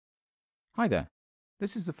Hi there.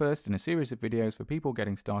 This is the first in a series of videos for people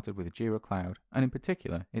getting started with Jira Cloud, and in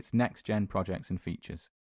particular, its next-gen projects and features.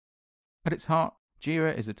 At its heart,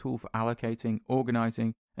 Jira is a tool for allocating,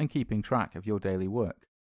 organizing, and keeping track of your daily work.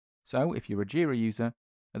 So, if you're a Jira user,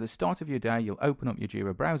 at the start of your day, you'll open up your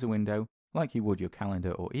Jira browser window, like you would your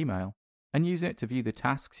calendar or email, and use it to view the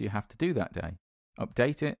tasks you have to do that day,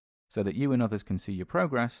 update it so that you and others can see your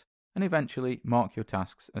progress, and eventually mark your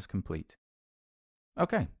tasks as complete.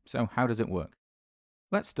 Okay, so how does it work?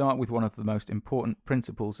 Let's start with one of the most important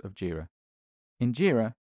principles of Jira. In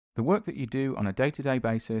Jira, the work that you do on a day-to-day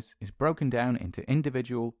basis is broken down into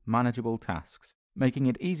individual, manageable tasks, making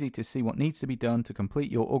it easy to see what needs to be done to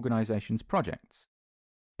complete your organization's projects.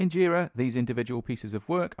 In Jira, these individual pieces of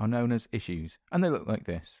work are known as issues, and they look like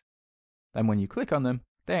this. Then when you click on them,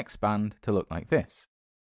 they expand to look like this.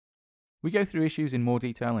 We go through issues in more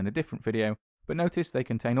detail in a different video, but notice they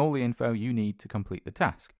contain all the info you need to complete the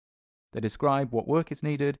task. They describe what work is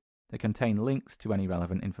needed, they contain links to any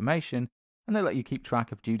relevant information, and they let you keep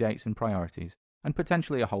track of due dates and priorities, and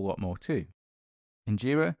potentially a whole lot more too. In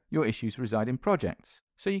Jira, your issues reside in projects,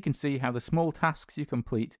 so you can see how the small tasks you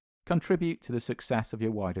complete contribute to the success of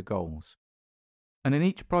your wider goals. And in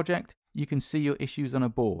each project, you can see your issues on a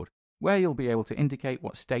board, where you'll be able to indicate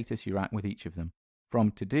what status you're at with each of them,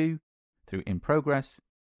 from to do, through in progress,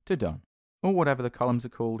 to done, or whatever the columns are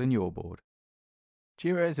called in your board.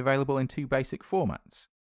 Jira is available in two basic formats.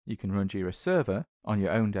 You can run Jira Server on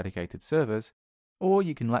your own dedicated servers, or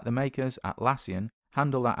you can let the makers, Atlassian,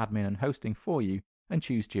 handle that admin and hosting for you and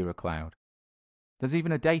choose Jira Cloud. There's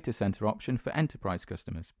even a data center option for enterprise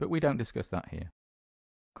customers, but we don't discuss that here.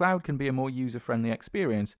 Cloud can be a more user-friendly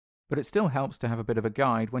experience, but it still helps to have a bit of a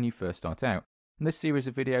guide when you first start out, and this series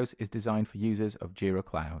of videos is designed for users of Jira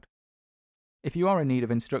Cloud. If you are in need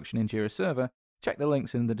of instruction in Jira Server, check the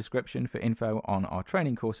links in the description for info on our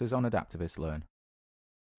training courses on Adaptavist Learn.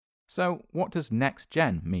 So, what does Next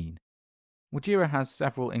Gen mean? Well, Jira has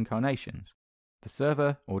several incarnations. The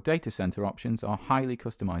server or data center options are highly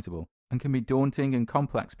customizable and can be daunting and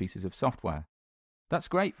complex pieces of software. That's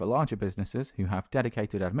great for larger businesses who have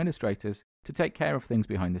dedicated administrators to take care of things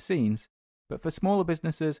behind the scenes, but for smaller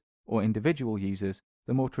businesses or individual users,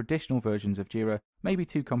 the more traditional versions of Jira may be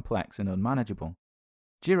too complex and unmanageable.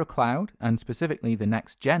 Jira Cloud, and specifically the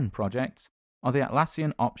Next Gen projects, are the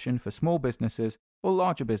Atlassian option for small businesses or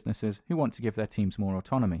larger businesses who want to give their teams more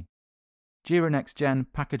autonomy. Jira Next Gen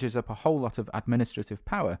packages up a whole lot of administrative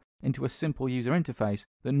power into a simple user interface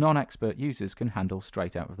that non-expert users can handle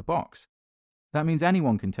straight out of the box. That means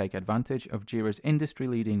anyone can take advantage of Jira's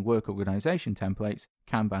industry-leading work organization templates,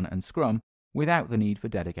 Kanban and Scrum, without the need for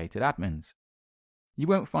dedicated admins. You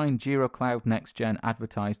won't find Jira Cloud Next Gen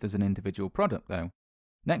advertised as an individual product though.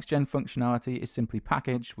 Next Gen functionality is simply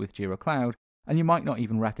packaged with Jira Cloud, and you might not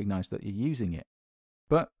even recognize that you're using it.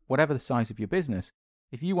 But whatever the size of your business,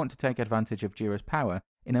 if you want to take advantage of Jira's power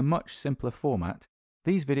in a much simpler format,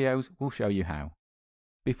 these videos will show you how.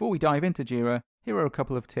 Before we dive into Jira, here are a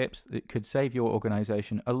couple of tips that could save your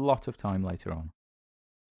organization a lot of time later on.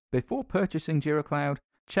 Before purchasing Jira Cloud,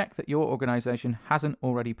 check that your organization hasn't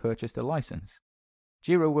already purchased a license.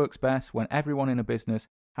 Jira works best when everyone in a business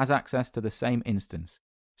has access to the same instance,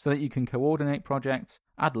 so that you can coordinate projects,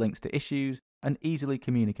 add links to issues, and easily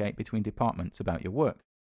communicate between departments about your work.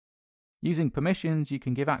 Using permissions, you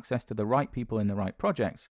can give access to the right people in the right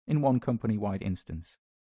projects in one company-wide instance.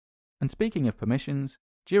 And speaking of permissions,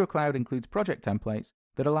 Jira Cloud includes project templates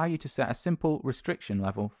that allow you to set a simple restriction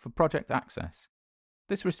level for project access.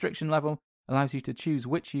 This restriction level allows you to choose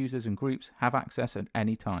which users and groups have access at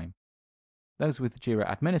any time. Those with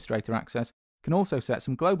Jira Administrator access can also set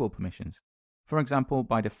some global permissions. For example,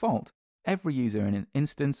 by default, every user in an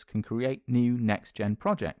instance can create new next-gen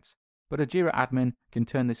projects, but a Jira admin can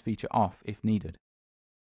turn this feature off if needed.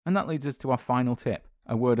 And that leads us to our final tip,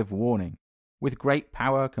 a word of warning. With great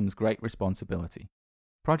power comes great responsibility.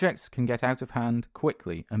 Projects can get out of hand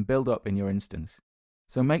quickly and build up in your instance,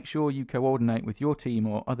 so make sure you coordinate with your team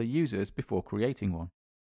or other users before creating one.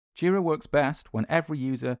 Jira works best when every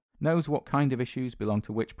user knows what kind of issues belong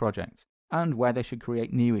to which projects and where they should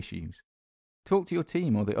create new issues. Talk to your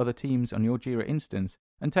team or the other teams on your Jira instance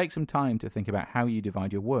and take some time to think about how you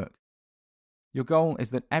divide your work. Your goal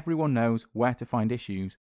is that everyone knows where to find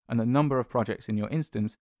issues and the number of projects in your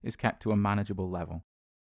instance is kept to a manageable level.